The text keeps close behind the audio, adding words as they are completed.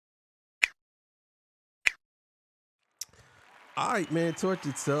All right, man.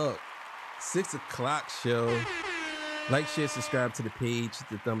 Torture Talk. 6 o'clock show. Like, share, subscribe to the page. Hit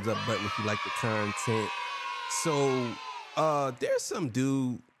the thumbs up button if you like the content. So, there's some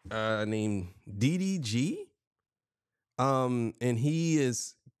dude named DDG. And he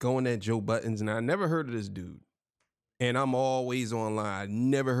is going at Joe Buttons, and I never heard of this dude. And I'm always online. I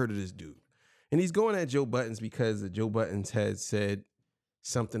never heard of this dude. And he's going at Joe Buttons because Joe Buttons had said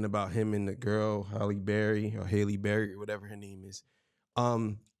something about him and the girl, Halle Berry, or whatever her name is.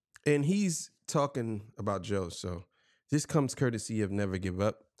 And he's talking about Joe. So this comes courtesy of Never Give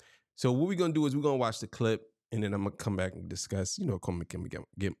Up. So what we're going to do is we're going to watch the clip, and then I'm going to come back and discuss, I'm going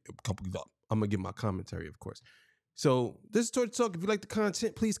to give my commentary, of course. So this is Torture Talk. If you like the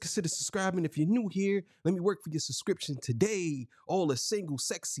content, please consider subscribing. If you're new here, let me work for your subscription today. All the single,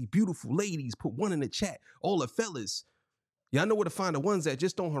 sexy, beautiful ladies, put one in the chat. All the fellas, y'all know where to find the ones that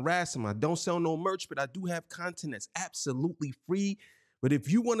just don't harass them. I don't sell no merch, but I do have content that's absolutely free. But if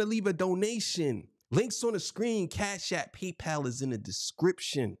you want to leave a donation, links on the screen, Cash App, PayPal is in the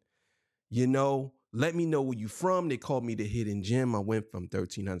description. Let me know where you from. They called me the Hidden Gem. I went from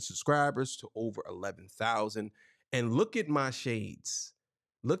 1,300 subscribers to over 11,000. And look at my shades.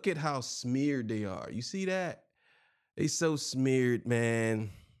 Look at how smeared they are. You see that? They so smeared,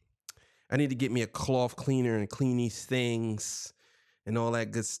 man. I need to get me a cloth cleaner and clean these things and all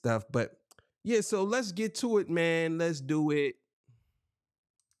that good stuff. But yeah, so let's get to it, man. Let's do it.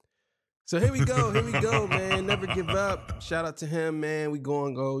 So here we go, man. Never give up. Shout out to him, man. We go,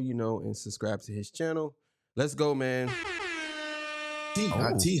 and subscribe to his channel. Let's go, man.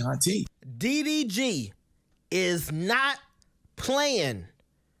 Hot tea. DDG is not playing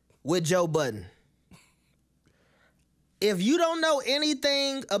with Joe Budden. If you don't know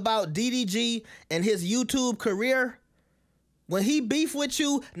anything about DDG and his YouTube career, when he beef with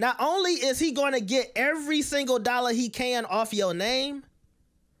you, not only is he going to get every single dollar he can off your name,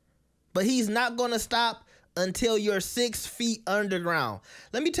 but he's not going to stop until you're 6 feet underground.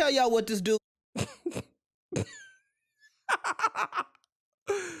 Let me tell y'all what this dude...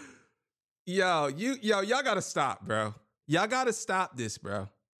 Y'all gotta stop, bro. Y'all gotta stop this, bro.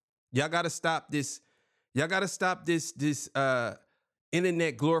 Y'all gotta stop this. Y'all gotta stop this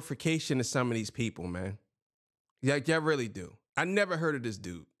internet glorification of some of these people, man. Y'all really do. I never heard of this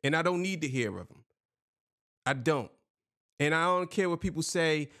dude, and I don't need to hear of him. I don't. And I don't care what people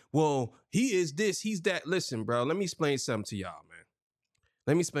say, well, he is this, he's that. Listen, bro, let me explain something to y'all, man.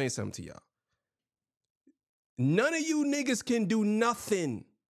 Let me explain something to y'all. None of you niggas can do nothing.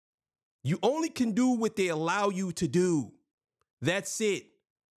 You only can do what they allow you to do. That's it.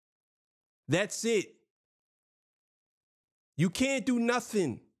 That's it. You can't do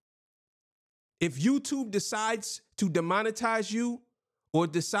nothing. If YouTube decides to demonetize you or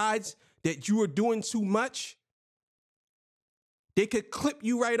decides that you are doing too much, they could clip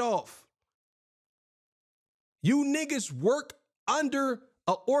you right off. You niggas work under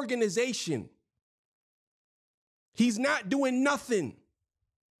an organization. He's not doing nothing.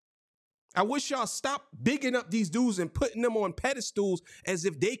 I wish y'all stop bigging up these dudes and putting them on pedestals as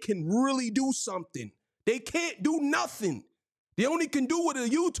if they can really do something. They can't do nothing. They only can do what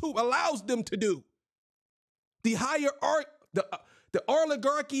YouTube allows them to do. The higher art, the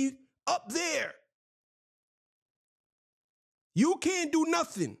oligarchy up there. You can't do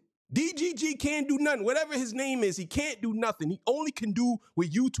nothing. DGG can't do nothing. Whatever his name is, he can't do nothing. He only can do what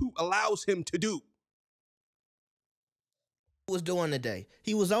YouTube allows him to do. Was doing today.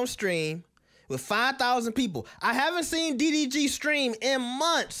 He was on stream with 5,000 people. I haven't seen DDG stream in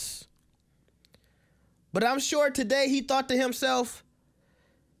months. But I'm sure today he thought to himself,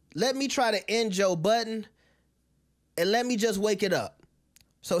 let me try to end Joe Budden and let me just wake it up.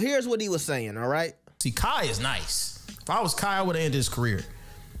 So here's what he was saying, all right? See, Kai is nice. If I was Kai, I would have ended his career.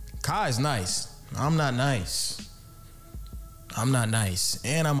 Kai is nice. I'm not nice. I'm not nice.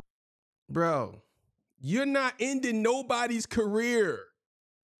 And I'm... Bro, you're not ending nobody's career.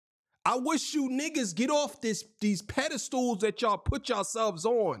 I wish you niggas get off these pedestals that y'all put yourselves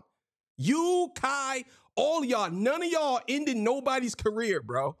on. You, Kai, all y'all, none of y'all ending nobody's career,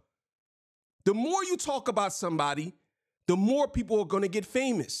 bro. The more you talk about somebody, the more people are going to get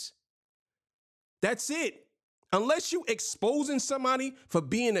famous. That's it. Unless you exposing somebody for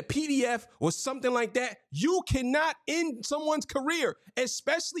being a PDF or something like that, you cannot end someone's career,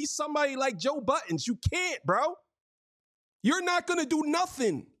 especially somebody like Joe Buttons. You can't, bro. You're not going to do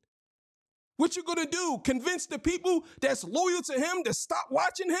nothing. What you going to do? Convince the people that's loyal to him to stop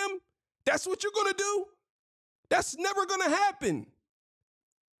watching him? That's what you're going to do? That's never going to happen.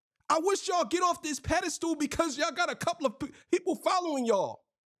 I wish y'all get off this pedestal because y'all got a couple of people following y'all.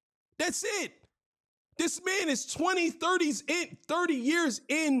 That's it. This man is 30 years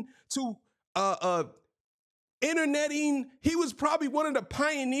into interneting. He was probably one of the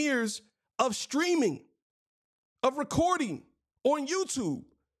pioneers of streaming, of recording on YouTube.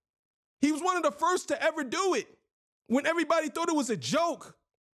 He was one of the first to ever do it when everybody thought it was a joke.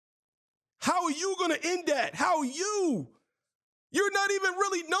 How are you going to end that? How are you? You're not even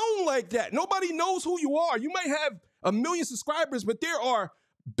really known like that. Nobody knows who you are. You might have 1 million subscribers, but there are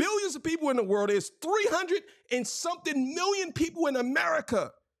billions of people in the world. There's 300 and something million people in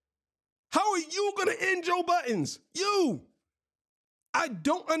America. How are you going to end Joe Buttons? You. I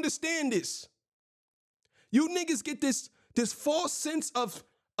don't understand this. You niggas get this false sense of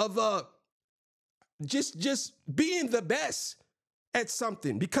just being the best at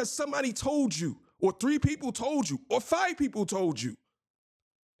something because somebody told you, or 3 people told you, or 5 people told you.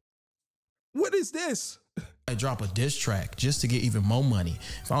 What is this? I drop a diss track just to get even more money.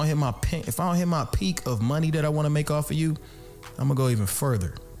 If I don't hit my peak of money that I want to make off of you, I'm gonna go even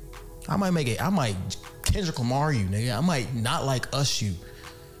further. I might Kendrick Lamar you, nigga. I might not like us you.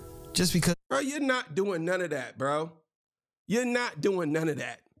 Just because. Bro, you're not doing none of that, bro. You're not doing none of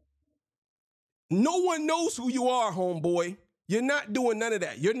that. No one knows who you are, homeboy. You're not doing none of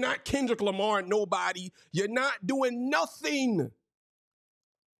that. You're not Kendrick Lamar, nobody. You're not doing nothing.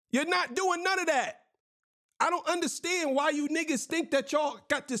 You're not doing none of that. I don't understand why you niggas think that y'all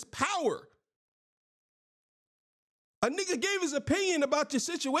got this power. A nigga gave his opinion about your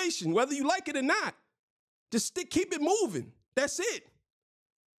situation, whether you like it or not. Just keep it moving. That's it.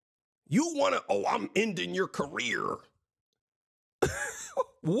 You want to, I'm ending your career.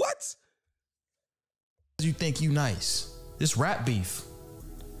 What? You think you nice. It's rap beef.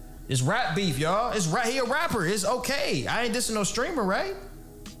 It's rap beef, y'all. He a rapper. It's okay. I ain't dissing no streamer, right?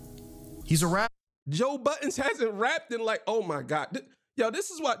 He's a rapper. Joe Buttons hasn't rapped in like, oh my God. This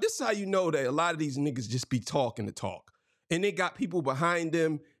is how you know that a lot of these niggas just be talking to talk. And they got people behind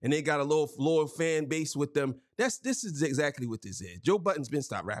them and they got a little loyal fan base with them. This is exactly what this is. Joe Buttons been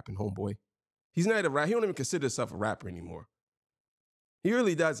stopped rapping, homeboy. He's not a rapper. He don't even consider himself a rapper anymore. He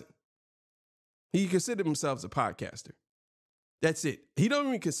really doesn't. He considered himself as a podcaster. That's it. He don't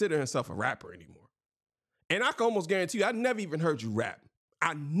even consider himself a rapper anymore. And I can almost guarantee you, I never even heard you rap.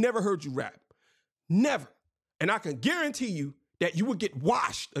 I never heard you rap. Never. And I can guarantee you that you would get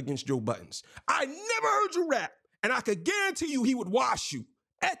washed against Joe Buttons. I never heard you rap. And I can guarantee you he would wash you.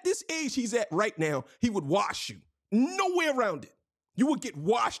 At this age he's at right now, he would wash you. No way around it. You would get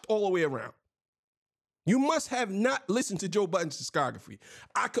washed all the way around. You must have not listened to Joe Buttons' discography.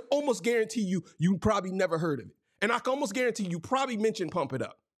 I could almost guarantee you probably never heard of it. And I can almost guarantee you probably mentioned Pump It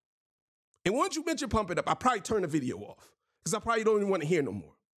Up. And once you mention Pump It Up, I probably turn the video off. Because I probably don't even want to hear no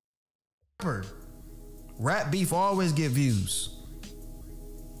more. Rap beef always get views.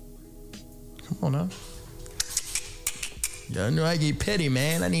 Come on now. Y'all know I get petty,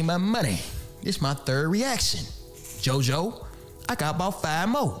 man. I need my money. This my 3rd reaction. JoJo, I got about 5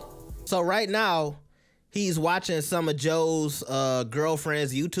 more. So right now, he's watching some of Joe's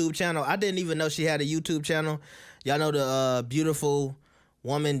girlfriend's YouTube channel. I didn't even know she had a YouTube channel. Y'all know the beautiful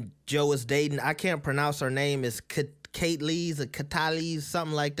woman Joe is dating. I can't pronounce her name. It's Kate Lee's or Katali's,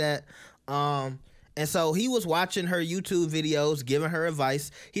 something like that. And so he was watching her YouTube videos, giving her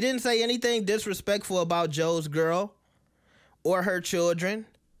advice. He didn't say anything disrespectful about Joe's girl or her children,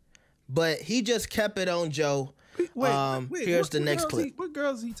 but he just kept it on Joe. Wait, here's the next clip. What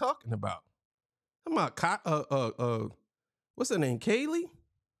girl is he talking about? I'm about what's her name? Kaylee?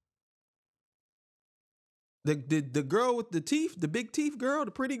 The girl with the teeth, the big teeth girl,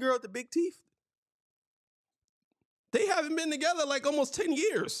 the pretty girl with the big teeth. They haven't been together like almost 10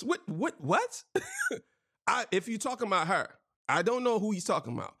 years. What? If you're talking about her, I don't know who he's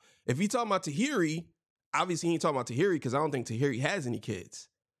talking about. If he's talking about Tahiri, obviously he ain't talking about Tahiri because I don't think Tahiri has any kids.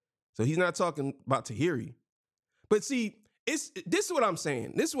 So he's not talking about Tahiri. But see, this is what I'm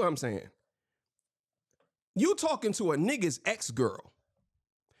saying. You talking to a nigga's ex-girl.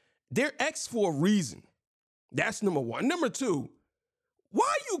 They're ex for a reason. That's number 1. Number 2,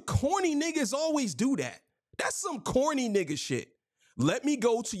 why you corny niggas always do that? That's some corny nigga shit. Let me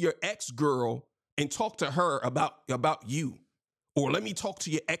go to your ex-girl and talk to her about you. Or let me talk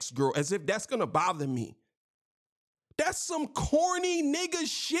to your ex-girl as if that's gonna bother me. That's some corny nigga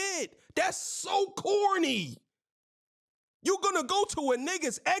shit. That's so corny. You gonna go to a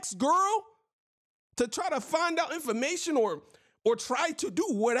nigga's ex-girl to try to find out information or try to do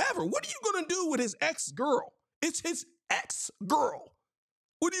whatever? What are you gonna do with his ex-girl? It's his ex-girl.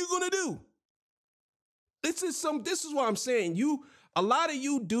 What are you gonna do? This is what I'm saying. A lot of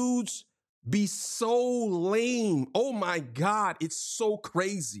you dudes be so lame. Oh my God, it's so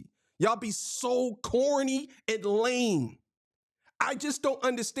crazy. Y'all be so corny and lame. I just don't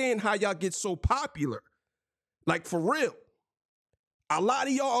understand how y'all get so popular. Like, for real. A lot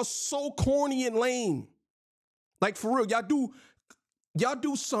of y'all are so corny and lame. Like, for real, y'all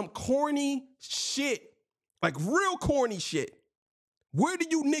do some corny shit. Like, real corny shit. Where do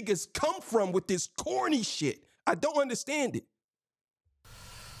you niggas come from with this corny shit? I don't understand it.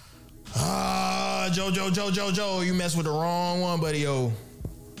 Joe, you mess with the wrong one, buddy. Yo,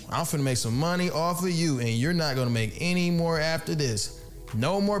 I'm finna make some money off of you, and you're not gonna make any more after this.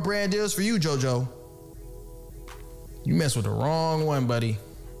 No more brand deals for you, JoJo. You mess with the wrong one, buddy.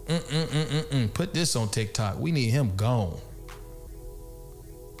 Put this on TikTok. We need him gone.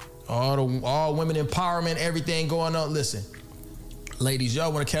 All women empowerment, everything going on. Listen, ladies,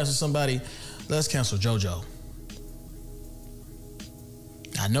 y'all want to cancel somebody? Let's cancel JoJo.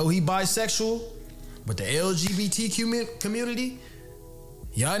 I know he bisexual, but the LGBT community,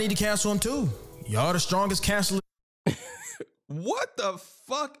 y'all need to cancel him too. Y'all the strongest canceler. What the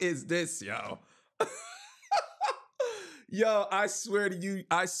fuck is this, yo? Yo, I swear you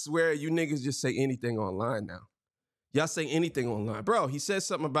niggas just say anything online now. Y'all say anything online. Bro, he said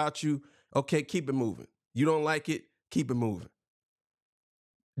something about you. Okay, keep it moving. You don't like it, keep it moving.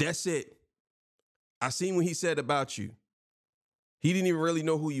 That's it. I seen what he said about you. He didn't even really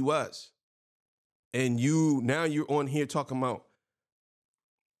know who you was. And now you're on here talking about,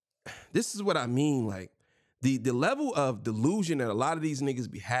 this is what I mean. Like, the level of delusion that a lot of these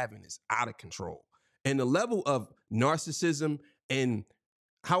niggas be having is out of control. And the level of narcissism and,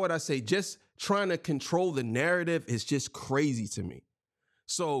 how would I say, just trying to control the narrative is just crazy to me.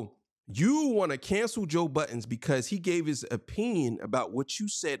 So you want to cancel Joe Buttons because he gave his opinion about what you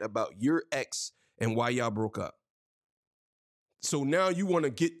said about your ex and why y'all broke up. So now you want to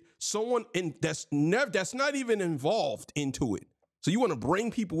get someone in that's not even involved into it. So you want to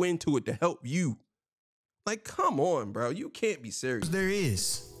bring people into it to help you. Like, come on, bro. You can't be serious. There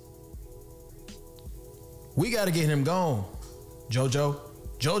is. We got to get him gone, JoJo.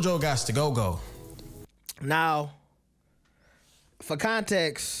 JoJo got to go. Now, for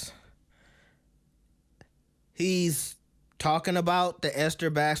context, he's talking about the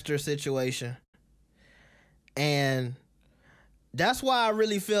Esther Baxter situation. And that's why I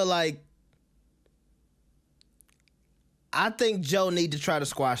really feel like I think Joe need to try to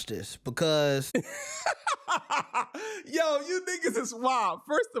squash this because yo, you niggas is wild.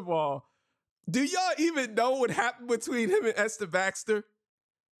 First of all, do y'all even know what happened between him and Esther Baxter?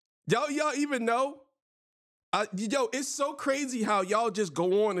 Y'all even know? Yo, it's so crazy how y'all just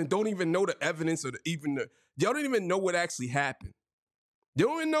go on and don't even know the evidence or y'all don't even know what actually happened. You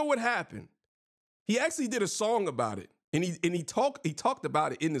don't even know what happened. He actually did a song about it, and he talked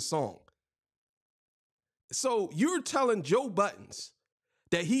about it in the song. So you're telling Joe Buttons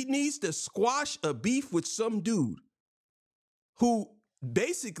that he needs to squash a beef with some dude who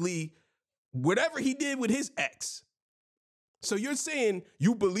basically, whatever he did with his ex. So you're saying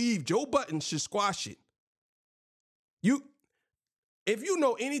you believe Joe Buttons should squash it. If you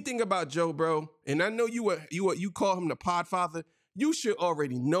know anything about Joe, bro, and I know you call him the Podfather, you should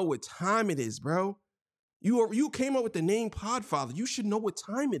already know what time it is, bro. You came up with the name Podfather. You should know what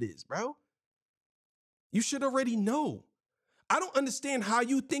time it is, bro. You should already know. I don't understand how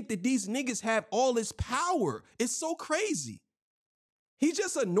you think that these niggas have all this power. It's so crazy. He's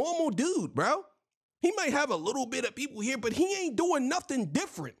just a normal dude, bro. He might have a little bit of people here, but he ain't doing nothing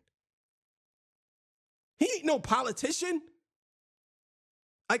different. He ain't no politician.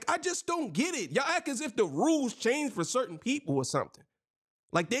 Like, I just don't get it. Y'all act as if the rules change for certain people or something.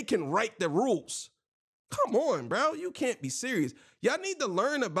 Like they can write the rules. Come on, bro. You can't be serious. Y'all need to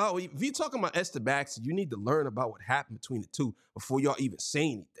learn about, if you're talking about Esther Baxter, you need to learn about what happened between the two before y'all even say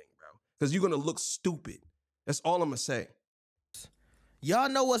anything, bro. Because you're going to look stupid. That's all I'm going to say. Y'all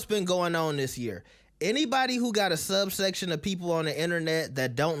know what's been going on this year. Anybody who got a subsection of people on the internet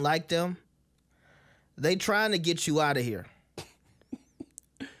that don't like them, they trying to get you out of here.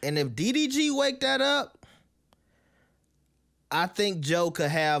 And if DDG wake that up, I think Joe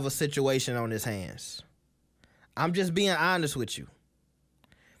could have a situation on his hands. I'm just being honest with you.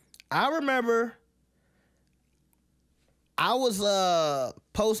 I remember I was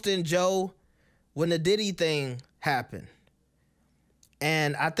posting Joe when the Diddy thing happened.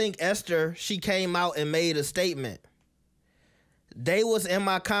 And I think Esther, she came out and made a statement. They was in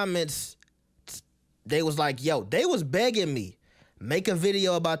my comments, they was like, yo, they was begging me, make a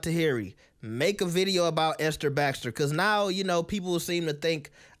video about Tahiri, make a video about Esther Baxter. Because now, you know, people seem to think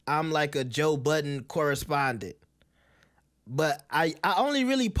I'm like a Joe Budden correspondent. But I only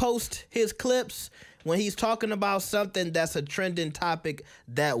really post his clips when he's talking about something that's a trending topic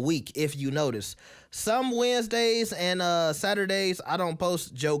that week, if you notice. Some Wednesdays and Saturdays, I don't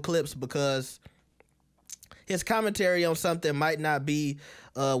post Joe clips because his commentary on something might not be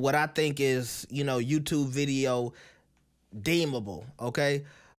what I think is, YouTube video deemable, okay?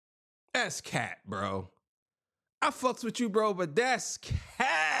 That's cat, bro. I fucks with you, bro, but that's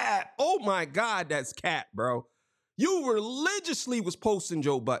cat. Oh my God, that's cat, bro. You religiously was posting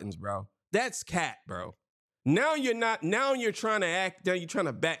Joe Buttons, bro. That's cat, bro. Now you're not, now you're trying to act, now you're trying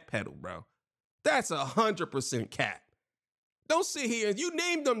to backpedal, bro. That's 100% cat. Don't sit here. You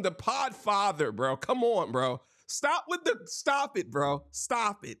named him the Podfather, bro. Come on, bro. Stop it, bro.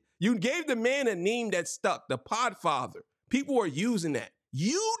 Stop it. You gave the man a name that stuck, the Podfather. People are using that.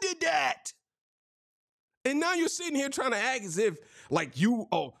 You did that. And now you're sitting here trying to act as if like you,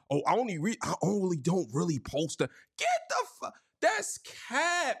 I only don't really post Get the fuck. That's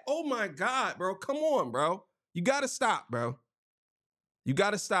cap. Oh my God, bro. Come on, bro. You gotta stop, bro. You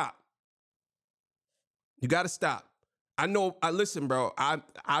gotta stop. You gotta stop. Listen, bro.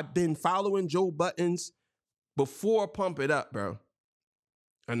 I've been following Joe Buttons before Pump It Up, bro.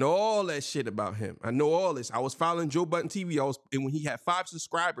 I know all that shit about him. I know all this. I was following Joe Button TV. And when he had 5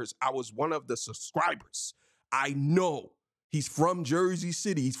 subscribers, I was one of the subscribers. I know he's from Jersey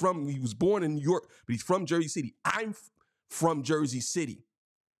City. He was born in New York, but he's from Jersey City. I'm from Jersey City.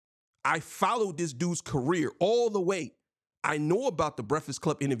 I followed this dude's career all the way. I know about the Breakfast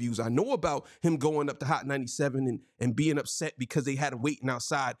Club interviews. I know about him going up to Hot 97 and being upset because they had him waiting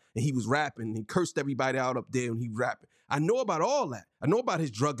outside and he was rapping and he cursed everybody out up there when he was rapping. I know about all that. I know about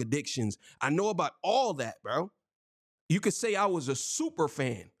his drug addictions. I know about all that, bro. You could say I was a super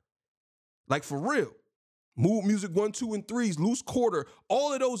fan. Like for real. Mood Music 1, 2, and 3s, Loose Quarter,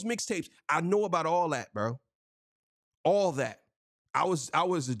 all of those mixtapes. I know about all that, bro. All that. I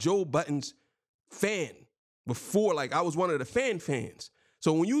was a Joe Buttons fan before, like I was one of the fans.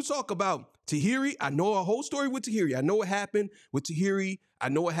 So when you talk about Tahiri, I know a whole story with Tahiri. I know what happened with Tahiri. I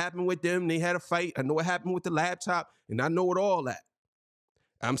know what happened with them. They had a fight. I know what happened with the laptop, and I know what all that.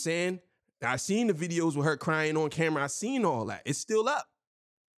 I'm saying, I seen the videos with her crying on camera. I seen all that. It's still up.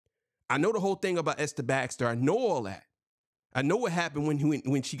 I know the whole thing about Esther Baxter. I know all that. I know what happened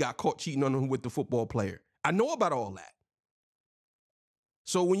when she got caught cheating on him with the football player. I know about all that.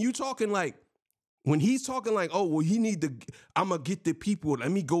 So when you talking like, when he's talking like, oh, well, I'm going to get the people, let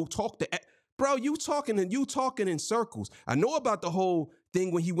me go talk to, bro, you talking in circles. I know about the whole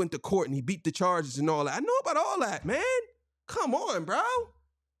thing when he went to court and he beat the charges and all that. I know about all that, man. Come on, bro.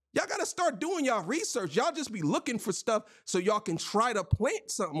 Y'all got to start doing y'all research. Y'all just be looking for stuff so y'all can try to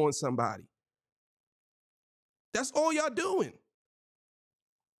plant something on somebody. That's all y'all doing.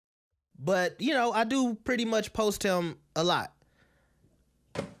 But, I do pretty much post him a lot.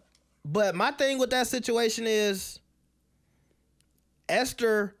 But my thing with that situation is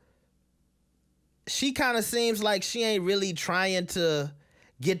Esther, she kind of seems like she ain't really trying to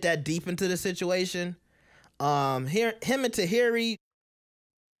get that deep into the situation. Him and Tahiri.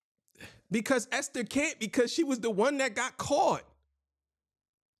 Because Esther can't, because she was the one that got caught.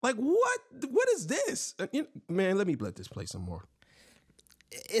 Like, what is this? Man, let me let this play some more.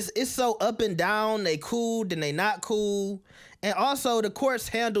 It's so up and down. They cool, then they not cool. And also the courts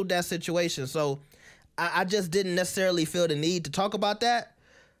handled that situation. So I just didn't necessarily feel the need to talk about that.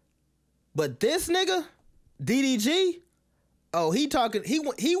 But this nigga, DDG, oh, he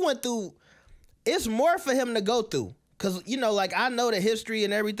went through, it's more for him to go through. Cause like I know the history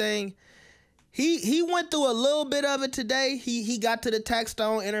and everything. He went through a little bit of it today. He got to the Tax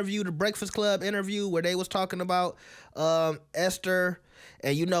Stone interview, the Breakfast Club interview where they was talking about Esther.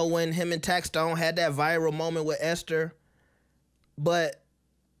 And when him and Tax Stone had that viral moment with Esther. But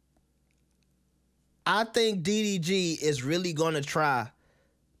I think DDG is really going to try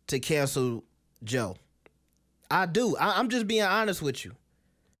to cancel Joe. I do. I'm just being honest with you.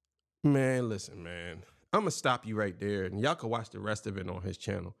 Man, listen, man. I'm going to stop you right there. And y'all can watch the rest of it on his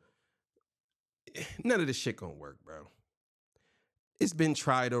channel. None of this shit going to work, bro. It's been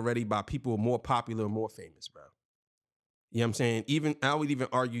tried already by people more popular and more famous, bro. You know what I'm saying? I would even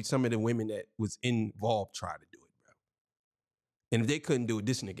argue some of the women that was involved tried to do it, bro. And if they couldn't do it,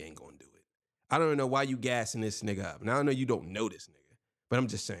 this nigga ain't gonna do it. I don't know why you gassing this nigga up. And I know you don't know this nigga, but I'm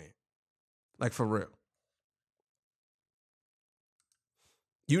just saying. Like, for real.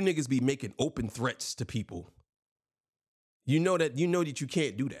 You niggas be making open threats to people. You know that you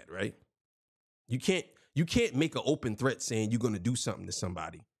can't do that, right? You can't make an open threat saying you're gonna do something to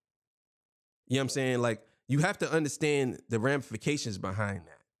somebody. You know what I'm saying? Like, you have to understand the ramifications behind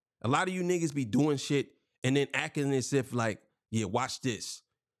that. A lot of you niggas be doing shit and then acting as if like, yeah, watch this.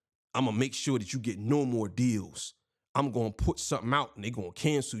 I'm going to make sure that you get no more deals. I'm going to put something out and they're going to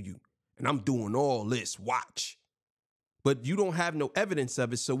cancel you. And I'm doing all this. Watch. But you don't have no evidence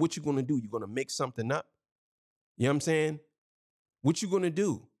of it. So what you going to do? You're going to make something up? You know what I'm saying? What you going to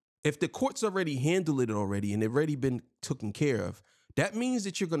do? If the courts already handled it already and they've already been taken care of, that means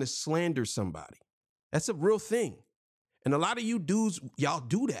that you're going to slander somebody. That's a real thing. And a lot of you dudes, y'all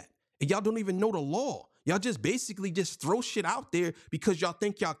do that. And y'all don't even know the law. Y'all just basically just throw shit out there because y'all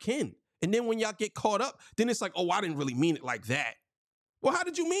think y'all can. And then when y'all get caught up, then it's like, oh, I didn't really mean it like that. Well, how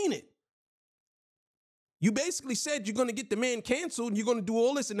did you mean it? You basically said you're going to get the man canceled and you're going to do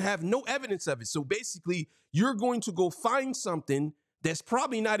all this and have no evidence of it. So basically, you're going to go find something that's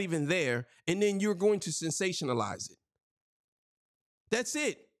probably not even there, and then you're going to sensationalize it. That's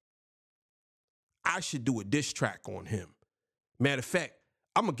it. I should do a diss track on him. Matter of fact,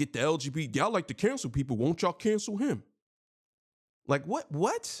 I'm going to get the LGBT. Y'all like to cancel people. Won't y'all cancel him? Like, what?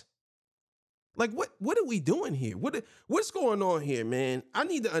 Like, what are we doing here? What's going on here, man? I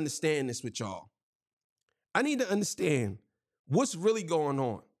need to understand this with y'all. I need to understand what's really going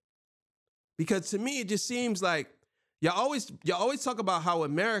on. Because to me, it just seems like y'all always talk about how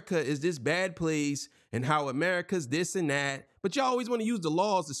America is this bad place and how America's this and that, but y'all always want to use the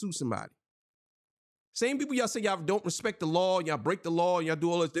laws to sue somebody. Same people y'all say y'all don't respect the law, y'all break the law, y'all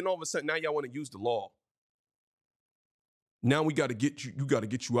do all this, then all of a sudden now y'all want to use the law. Now we got to get you got to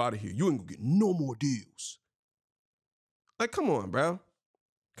get you out of here. You ain't gonna get no more deals. Like, come on, bro.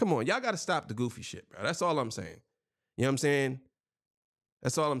 Come on, y'all got to stop the goofy shit, bro. That's all I'm saying. You know what I'm saying?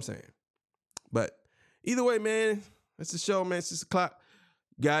 That's all I'm saying. But either way, man, that's the show, man. It's 6 o'clock.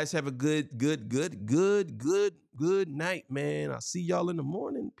 Guys, have a good night, man. I'll see y'all in the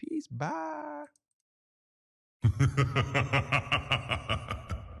morning. Peace. Bye.